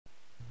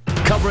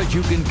coverage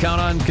you can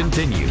count on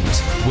continues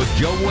with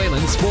Joe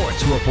Whalen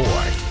Sports Report.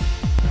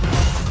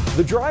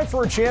 The drive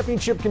for a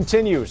championship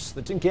continues.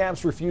 The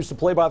TinCaps refused to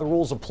play by the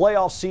rules of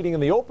playoff seeding in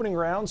the opening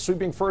round,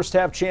 sweeping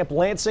first-half champ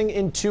Lansing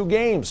in 2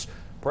 games.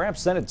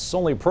 Perhaps then it's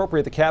only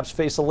appropriate the Caps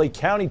face a Lake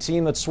County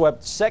team that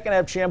swept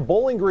second-half champ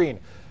Bowling Green.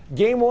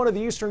 Game 1 of the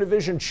Eastern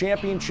Division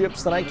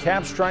Championships tonight.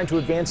 Caps trying to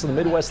advance to the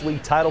Midwest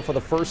League title for the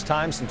first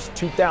time since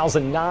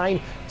 2009.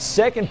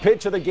 Second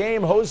pitch of the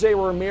game, Jose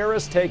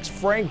Ramirez takes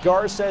Frank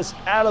Garces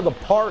out of the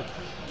park.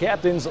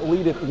 Captains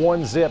lead it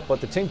 1-0,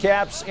 but the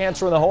TinCaps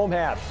answer in the home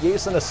half.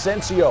 Jason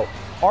Asensio,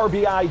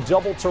 RBI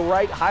double to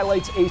right,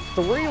 highlights a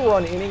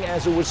 3-run inning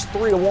as it was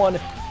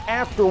 3-1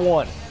 after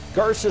 1.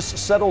 Garces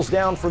settles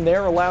down from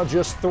there, allowed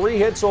just 3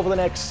 hits over the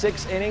next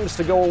 6 innings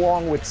to go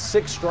along with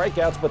 6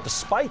 strikeouts, but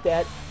despite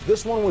that,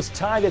 this one was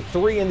tied at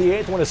 3 in the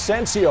 8th when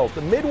Asensio,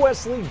 the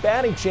Midwest League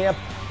batting champ,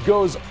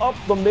 goes up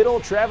the middle.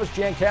 Travis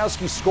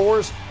Jankowski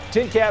scores.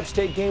 TinCaps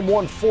take game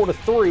 1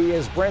 4-3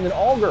 as Brandon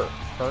Alger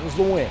earns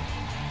the win.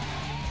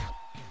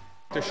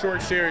 The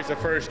short series, the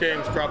first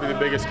game is probably the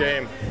biggest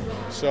game.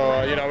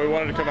 So, we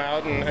wanted to come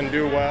out and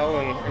do well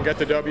and get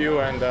the W.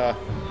 And,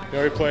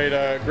 we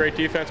played great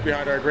defense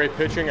behind our great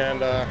pitching,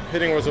 and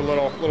hitting was a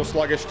little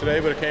sluggish today,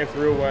 but it came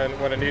through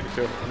when it needed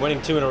to.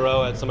 Winning 2 in a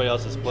row at somebody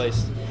else's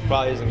place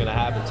probably isn't going to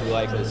happen too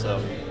likely.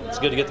 So it's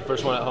good to get the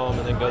first one at home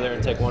and then go there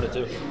and take 1 or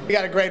 2. We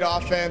got a great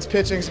offense.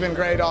 Pitching's been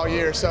great all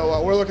year.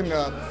 So we're looking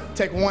to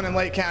take 1 in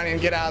Lake County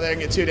and get out of there and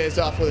get 2 days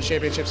off for the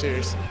championship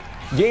series.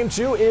 Game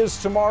 2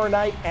 is tomorrow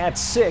night at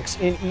 6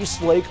 in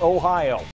Eastlake, Ohio.